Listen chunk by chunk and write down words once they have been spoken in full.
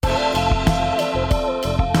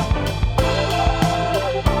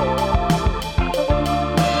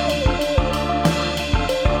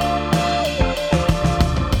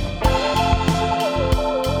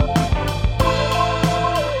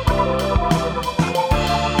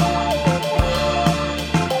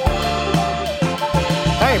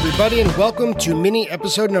everybody, and welcome to mini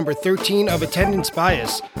episode number 13 of Attendance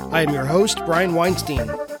Bias. I am your host, Brian Weinstein.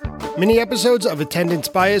 Mini episodes of Attendance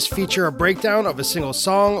Bias feature a breakdown of a single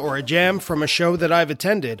song or a jam from a show that I've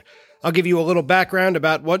attended. I'll give you a little background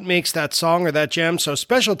about what makes that song or that jam so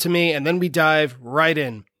special to me, and then we dive right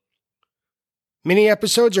in. Mini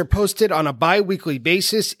episodes are posted on a bi-weekly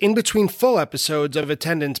basis in between full episodes of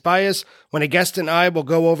Attendance Bias, when a guest and I will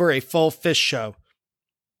go over a full Phish show.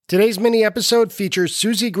 Today's mini episode features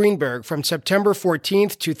Suzy Greenberg from September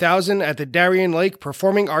 14th, 2000 at the Darien Lake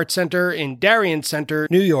Performing Arts Center in Darien Center,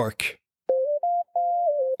 New York.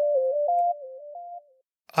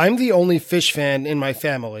 I'm the only Phish fan in my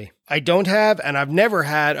family. I don't have, and I've never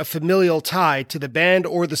had, a familial tie to the band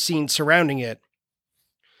or the scene surrounding it.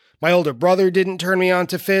 My older brother didn't turn me on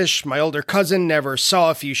to Phish, my older cousin never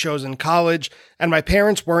saw a few shows in college, and my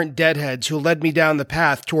parents weren't deadheads who led me down the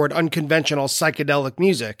path toward unconventional psychedelic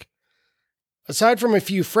music. Aside from a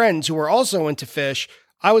few friends who were also into Phish,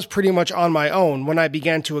 I was pretty much on my own when I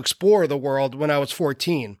began to explore the world when I was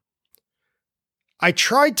 14. I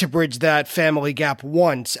tried to bridge that family gap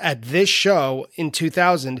once at this show in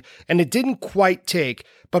 2000, and it didn't quite take,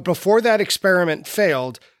 but before that experiment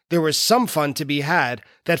failed, there was some fun to be had,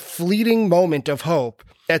 that fleeting moment of hope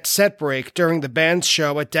at set break during the band's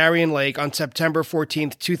show at Darien Lake on September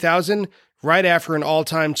 14th, 2000, right after an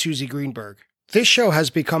all-time Suzy Greenberg. This show has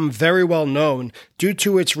become very well known due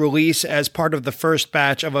to its release as part of the first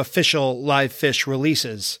batch of official live Phish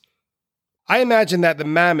releases. I imagine that the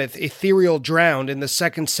mammoth Ethereal Drowned in the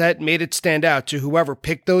second set made it stand out to whoever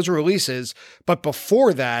picked those releases, but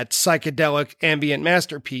before that psychedelic ambient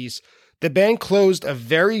masterpiece, the band closed a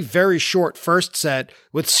very, very short first set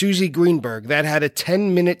with Suzy Greenberg that had a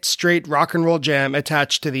 10-minute straight rock and roll jam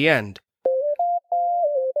attached to the end.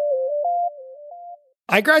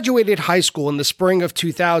 I graduated high school in the spring of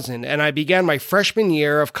 2000, and I began my freshman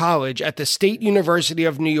year of college at the State University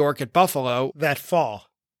of New York at Buffalo that fall.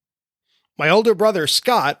 My older brother,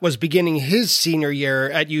 Scott, was beginning his senior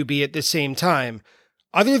year at UB at the same time.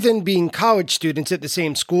 Other than being college students at the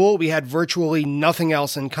same school, we had virtually nothing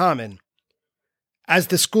else in common. As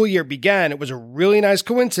the school year began, it was a really nice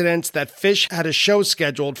coincidence that Phish had a show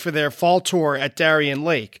scheduled for their fall tour at Darien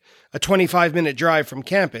Lake, a 25-minute drive from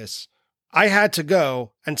campus. I had to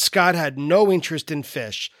go, and Scott had no interest in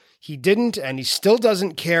Phish. He didn't, and he still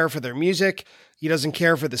doesn't care for their music. He doesn't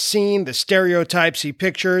care for the scene, the stereotypes he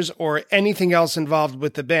pictures, or anything else involved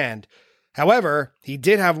with the band. However, he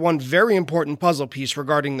did have one very important puzzle piece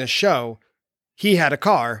regarding this show. He had a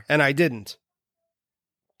car, and I didn't.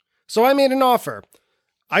 So I made an offer.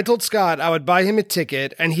 I told Scott I would buy him a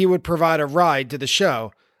ticket and he would provide a ride to the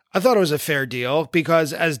show. I thought it was a fair deal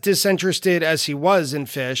because, as disinterested as he was in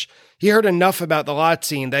Phish, he heard enough about the lot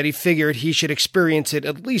scene that he figured he should experience it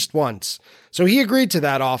at least once. So he agreed to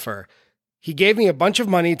that offer. He gave me a bunch of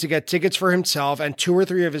money to get tickets for himself and 2 or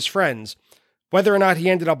 3 of his friends. Whether or not he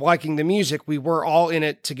ended up liking the music, we were all in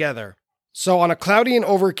it together. So on a cloudy and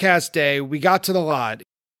overcast day, we got to the lot.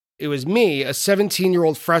 It was me, a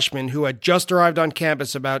 17-year-old freshman who had just arrived on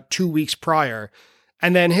campus about 2 weeks prior,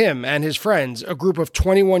 and then him and his friends, a group of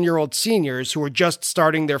 21-year-old seniors who were just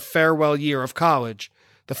starting their farewell year of college.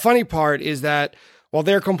 The funny part is that, while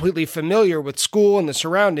they're completely familiar with school and the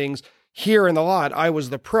surroundings, here in the lot, I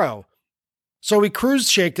was the pro. So we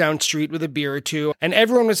cruised Shakedown Street with a beer or two, and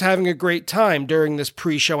everyone was having a great time during this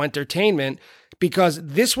pre-show entertainment, because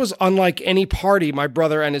this was unlike any party my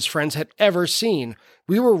brother and his friends had ever seen.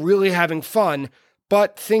 We were really having fun,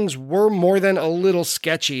 but things were more than a little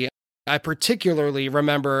sketchy. I particularly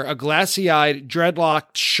remember a glassy-eyed,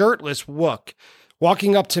 dreadlocked, shirtless Wook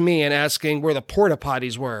walking up to me and asking where the porta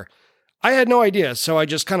potties were. I had no idea, so I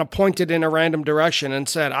just kind of pointed in a random direction and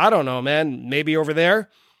said, "I don't know, man, maybe over there?"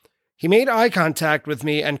 He made eye contact with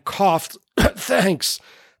me and coughed, "Thanks,"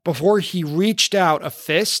 before he reached out a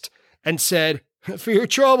fist and said, "For your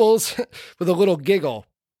troubles," with a little giggle.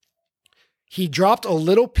 He dropped a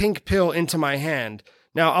little pink pill into my hand.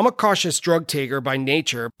 Now, I'm a cautious drug taker by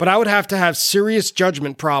nature, but I would have to have serious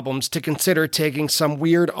judgment problems to consider taking some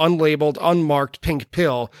weird, unlabeled, unmarked pink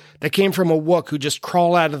pill that came from a Wook who just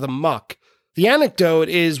crawled out of the muck. The anecdote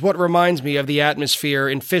is what reminds me of the atmosphere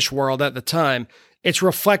in Phish World at the time. It's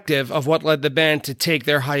reflective of what led the band to take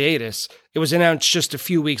their hiatus. It was announced just a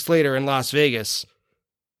few weeks later in Las Vegas.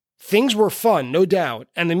 Things were fun, no doubt,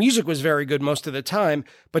 and the music was very good most of the time,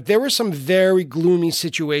 but there were some very gloomy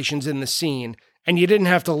situations in the scene, and you didn't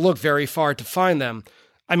have to look very far to find them.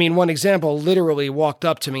 I mean, one example literally walked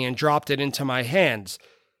up to me and dropped it into my hands.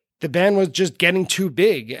 The band was just getting too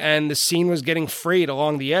big, and the scene was getting frayed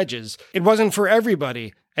along the edges. It wasn't for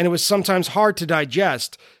everybody, and it was sometimes hard to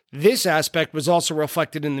digest. This aspect was also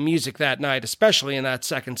reflected in the music that night, especially in that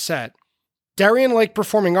second set. Darien Lake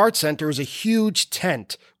Performing Arts Center is a huge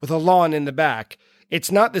tent with a lawn in the back.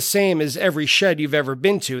 It's not the same as every shed you've ever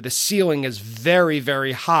been to. The ceiling is very,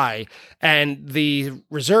 very high, and the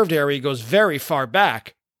reserved area goes very far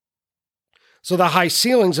back. So the high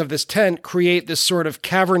ceilings of this tent create this sort of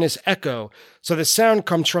cavernous echo, so the sound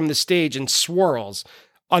comes from the stage and swirls.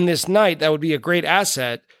 On this night, that would be a great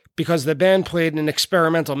asset because the band played an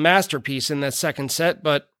experimental masterpiece in that second set,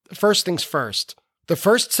 but first things first. The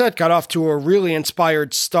first set got off to a really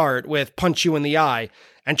inspired start with Punch You in the Eye,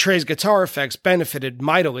 and Trey's guitar effects benefited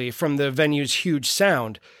mightily from the venue's huge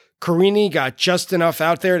sound. Carini got just enough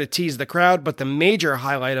out there to tease the crowd, but the major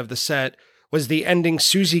highlight of the set was the ending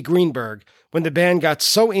Susie Greenberg, when the band got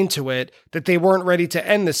so into it that they weren't ready to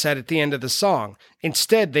end the set at the end of the song.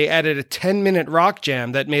 Instead, they added a 10-minute rock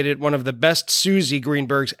jam that made it one of the best Susie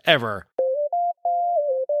Greenbergs ever.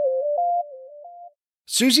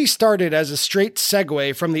 Susie started as a straight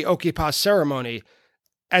segue from the Okipa ceremony.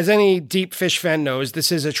 As any Deep Fish fan knows,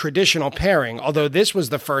 this is a traditional pairing, although this was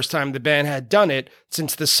the first time the band had done it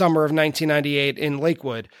since the summer of 1998 in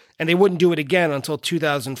Lakewood, and they wouldn't do it again until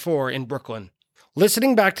 2004 in Brooklyn.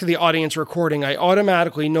 Listening back to the audience recording, I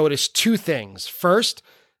automatically noticed two things. First,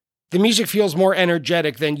 the music feels more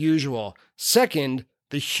energetic than usual. Second,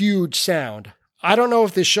 the huge sound. I don't know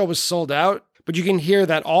if this show was sold out, but you can hear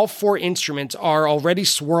that all four instruments are already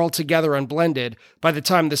swirled together and blended by the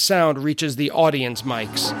time the sound reaches the audience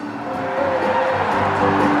mics.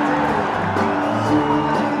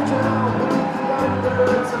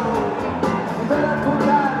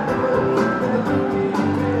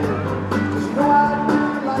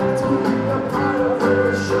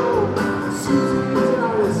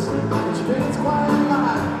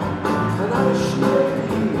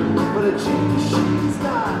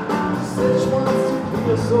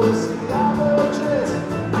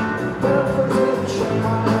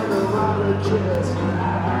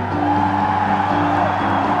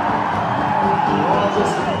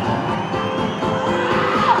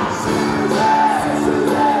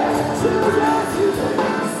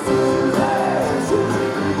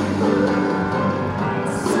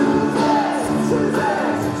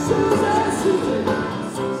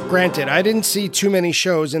 Granted, I didn't see too many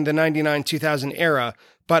shows in the 99-2000 era,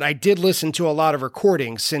 but I did listen to a lot of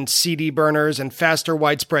recordings since CD burners and faster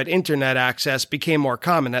widespread internet access became more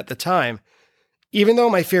common at the time. Even though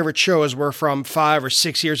my favorite shows were from 5 or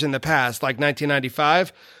 6 years in the past, like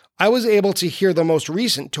 1995, I was able to hear the most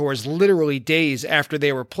recent tours literally days after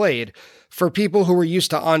they were played. For people who were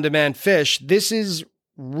used to on-demand Fish, this is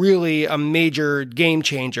really a major game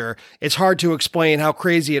changer. It's hard to explain how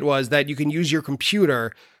crazy it was that you can use your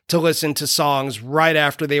computer to listen to songs right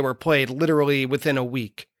after they were played, literally within a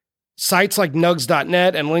week. Sites like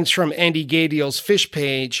Nugs.net and links from Andy Gadiel's Fish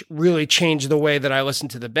page really changed the way that I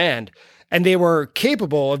listened to the band. And they were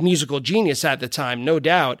capable of musical genius at the time, no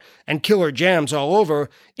doubt, and killer jams all over.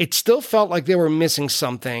 It still felt like they were missing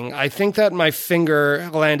something. I think that my finger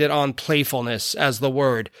landed on playfulness as the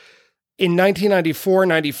word. In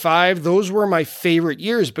 1994-95, those were my favorite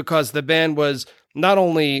years because the band was not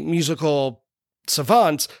only musical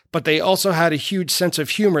savants, but they also had a huge sense of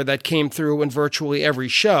humor that came through in virtually every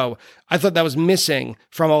show. I thought that was missing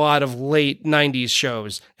from a lot of late 90s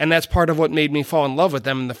shows, and that's part of what made me fall in love with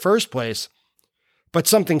them in the first place. But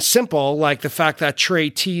something simple, like the fact that Trey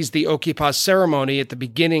teased the Okipa ceremony at the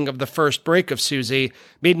beginning of the first break of Susie,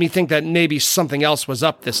 made me think that maybe something else was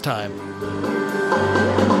up this time.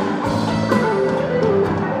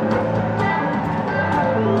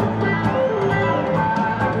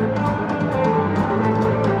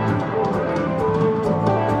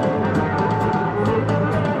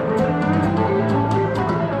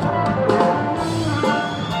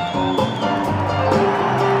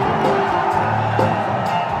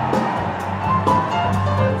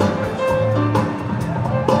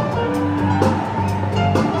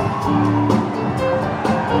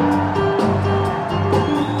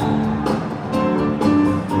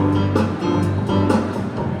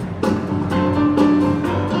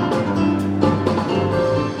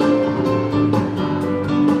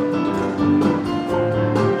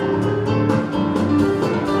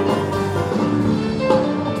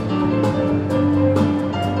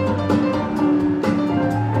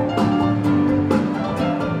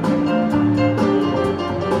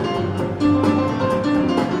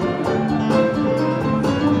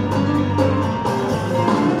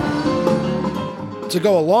 To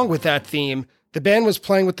go along with that theme, the band was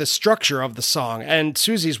playing with the structure of the song, and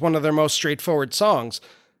Susie's one of their most straightforward songs.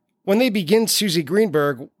 When they begin Susie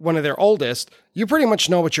Greenberg, one of their oldest, you pretty much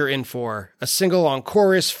know what you're in for. A sing-along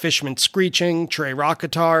chorus, Fishman screeching, Trey rock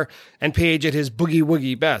guitar, and Page at his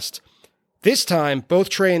boogie-woogie best. This time, both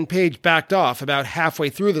Trey and Page backed off about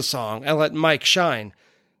halfway through the song and let Mike shine.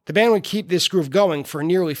 The band would keep this groove going for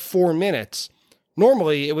nearly 4 minutes.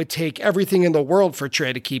 Normally, it would take everything in the world for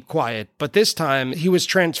Trey to keep quiet, but this time, he was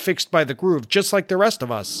transfixed by the groove just like the rest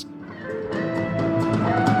of us.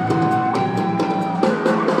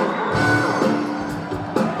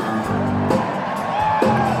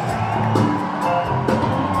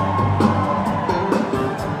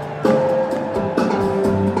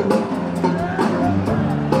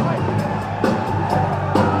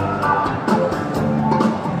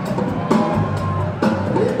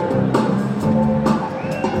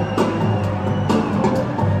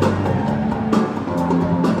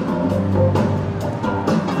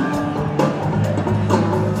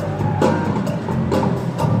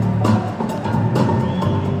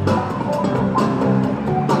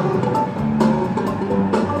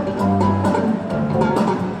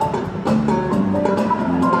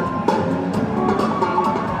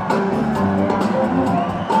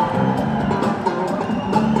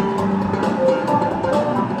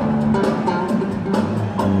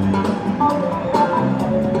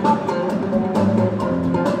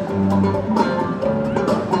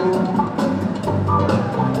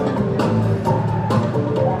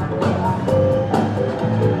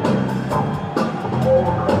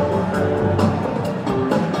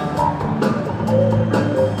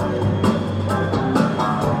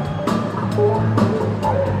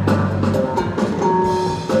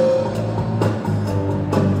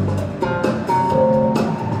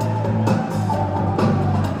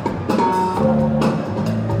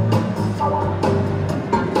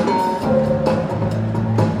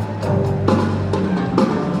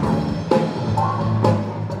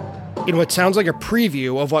 In what sounds like a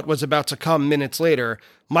preview of what was about to come minutes later,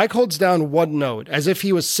 Mike holds down one note as if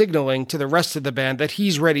he was signaling to the rest of the band that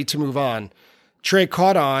he's ready to move on. Trey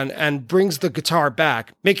caught on and brings the guitar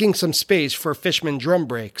back, making some space for Fishman drum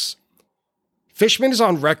breaks. Fishman is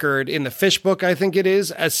on record in the Fish book, I think it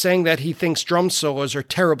is, as saying that he thinks drum solos are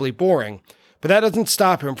terribly boring, but that doesn't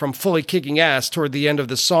stop him from fully kicking ass toward the end of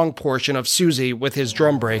the song portion of Susie with his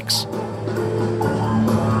drum breaks.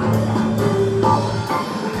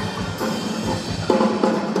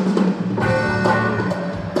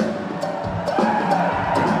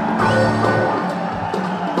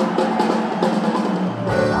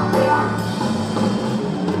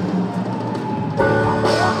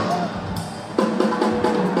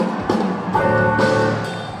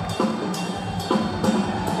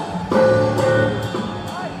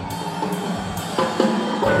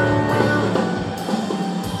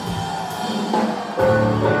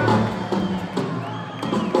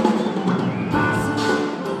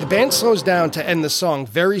 The band slows down to end the song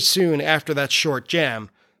very soon after that short jam,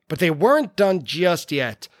 but they weren't done just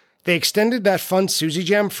yet. They extended that fun Susie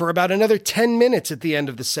jam for about another 10 minutes at the end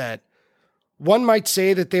of the set. One might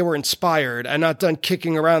say that they were inspired and not done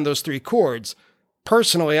kicking around those 3 chords.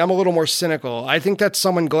 Personally, I'm a little more cynical. I think that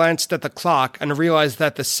someone glanced at the clock and realized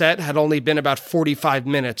that the set had only been about 45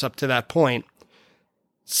 minutes up to that point.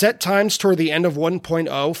 Set times toward the end of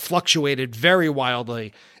 1.0 fluctuated very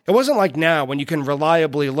wildly. It wasn't like now when you can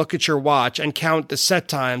reliably look at your watch and count the set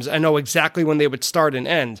times and know exactly when they would start and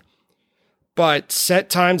end. But set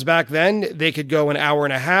times back then, they could go an hour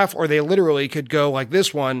and a half, or they literally could go like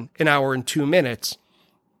this one, an hour and 2 minutes.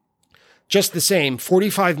 Just the same,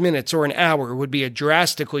 45 minutes or an hour would be a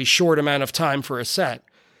drastically short amount of time for a set.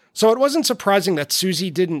 So it wasn't surprising that Susie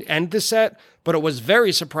didn't end the set, but it was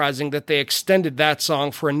very surprising that they extended that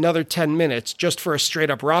song for another 10 minutes just for a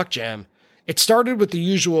straight-up rock jam. It started with the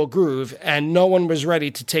usual groove, and no one was ready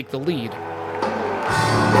to take the lead.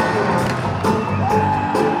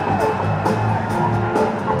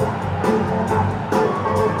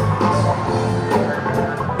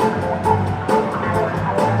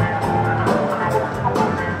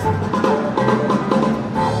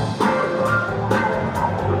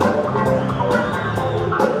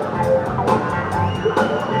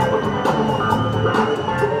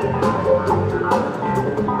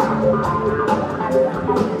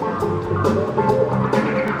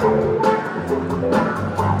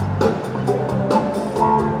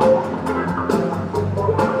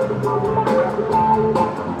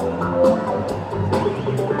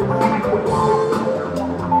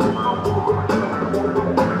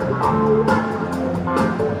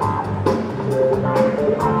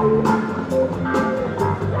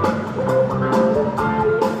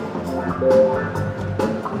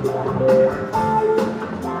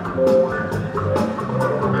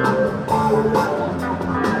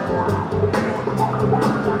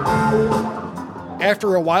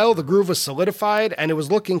 After a while, the groove was solidified and it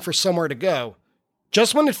was looking for somewhere to go.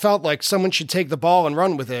 Just when it felt like someone should take the ball and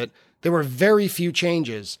run with it, there were very few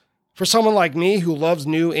changes. For someone like me who loves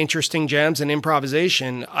new, interesting jams and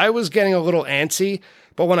improvisation, I was getting a little antsy,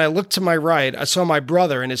 but when I looked to my right, I saw my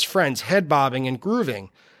brother and his friends head bobbing and grooving.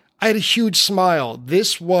 I had a huge smile.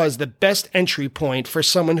 This was the best entry point for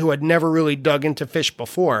someone who had never really dug into Phish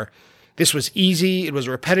before. This was easy, it was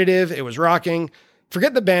repetitive, it was rocking.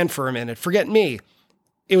 Forget the band for a minute, forget me.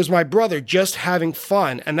 It was my brother just having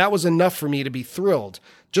fun, and that was enough for me to be thrilled.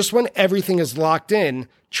 Just when everything is locked in,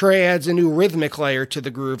 Trey adds a new rhythmic layer to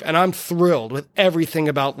the groove, and I'm thrilled with everything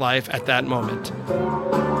about life at that moment.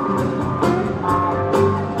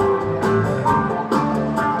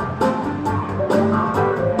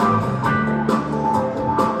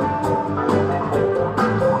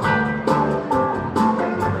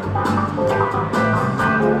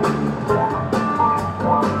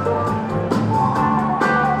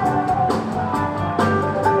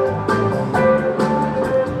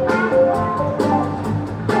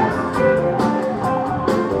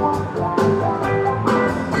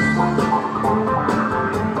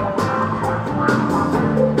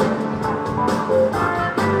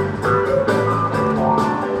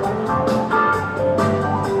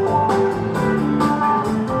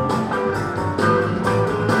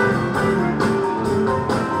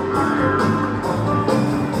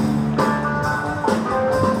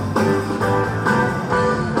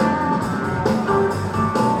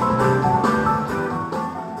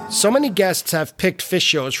 So many guests have picked Phish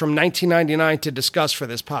shows from 1999 to discuss for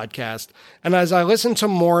this podcast, and as I listen to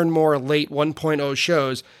more and more late 1.0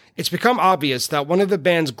 shows, it's become obvious that one of the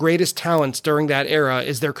band's greatest talents during that era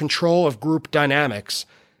is their control of group dynamics.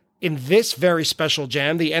 In this very special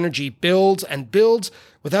jam, the energy builds and builds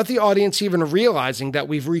without the audience even realizing that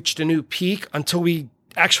we've reached a new peak until we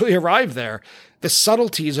actually arrive there. The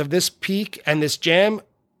subtleties of this peak and this jam,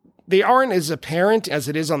 they aren't as apparent as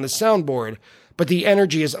it is on the soundboard, but the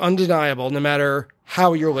energy is undeniable no matter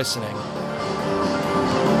how you're listening.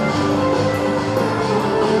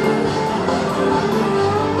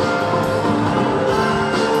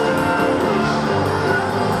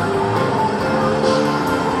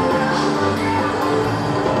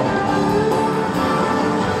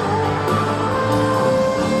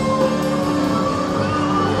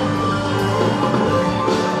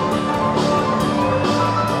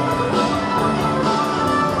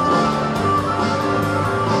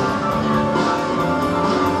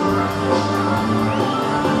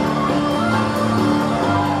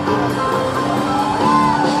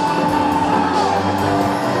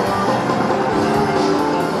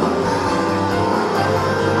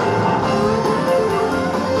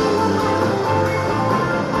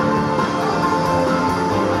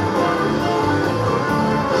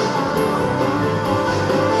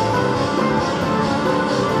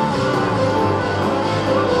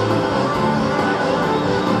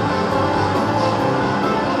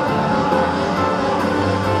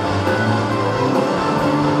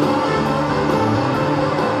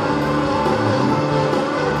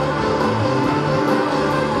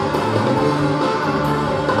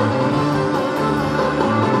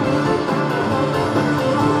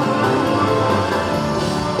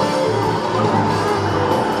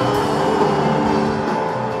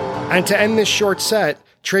 And to end this short set,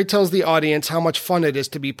 Trey tells the audience how much fun it is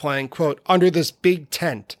to be playing, quote, under this big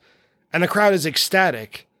tent. And the crowd is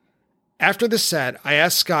ecstatic. After the set, I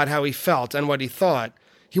asked Scott how he felt and what he thought.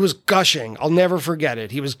 He was gushing. I'll never forget it.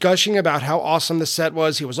 He was gushing about how awesome the set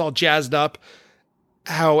was. He was all jazzed up.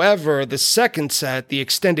 However, the second set, the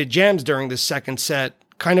extended jams during the second set,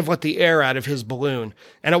 kind of let the air out of his balloon,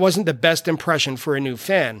 and it wasn't the best impression for a new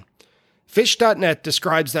fan. Phish.net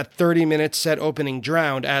describes that 30-minute set opening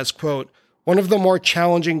Drowned as, quote, one of the more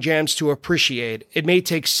challenging jams to appreciate. It may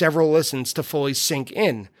take several listens to fully sink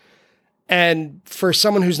in. And for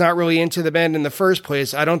someone who's not really into the band in the first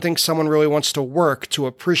place, I don't think someone really wants to work to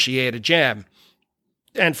appreciate a jam.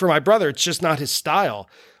 And for my brother, it's just not his style.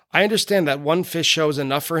 I understand that one Phish show is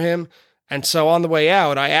enough for him, and so on the way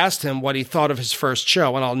out, I asked him what he thought of his first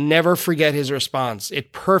show, and I'll never forget his response.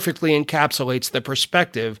 It perfectly encapsulates the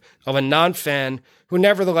perspective of a non-fan who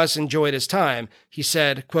nevertheless enjoyed his time. He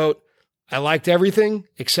said, quote, I liked everything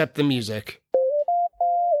except the music.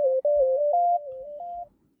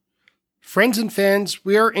 Friends and fans,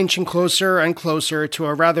 we are inching closer and closer to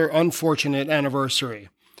a rather unfortunate anniversary.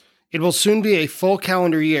 It will soon be a full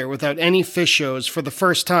calendar year without any Phish shows for the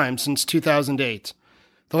first time since 2008.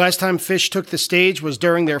 The last time Phish took the stage was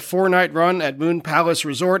during their 4-night run at Moon Palace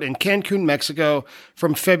Resort in Cancun, Mexico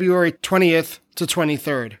from February 20th to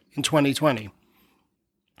 23rd in 2020.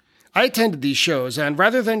 I attended these shows, and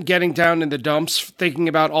rather than getting down in the dumps thinking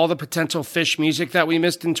about all the potential Phish music that we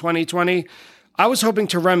missed in 2020, I was hoping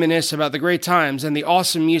to reminisce about the great times and the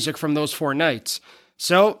awesome music from those 4 nights.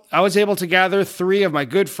 So, I was able to gather 3 of my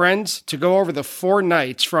good friends to go over the 4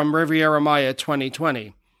 nights from Riviera Maya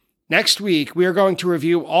 2020. Next week, we are going to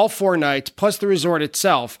review all 4 nights plus the resort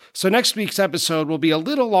itself, so next week's episode will be a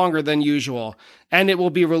little longer than usual, and it will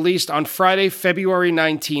be released on Friday, February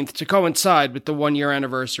 19th to coincide with the 1-year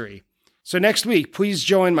anniversary. So next week, please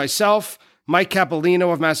join myself, Mike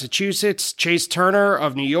Capolino of Massachusetts, Chase Turner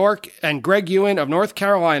of New York, and Greg Ewan of North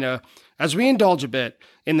Carolina as we indulge a bit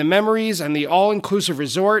in the memories and the all-inclusive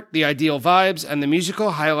resort, the ideal vibes, and the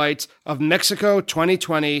musical highlights of Mexico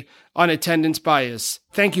 2020 on Attendance Bias.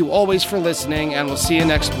 Thank you always for listening, and we'll see you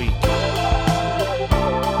next week.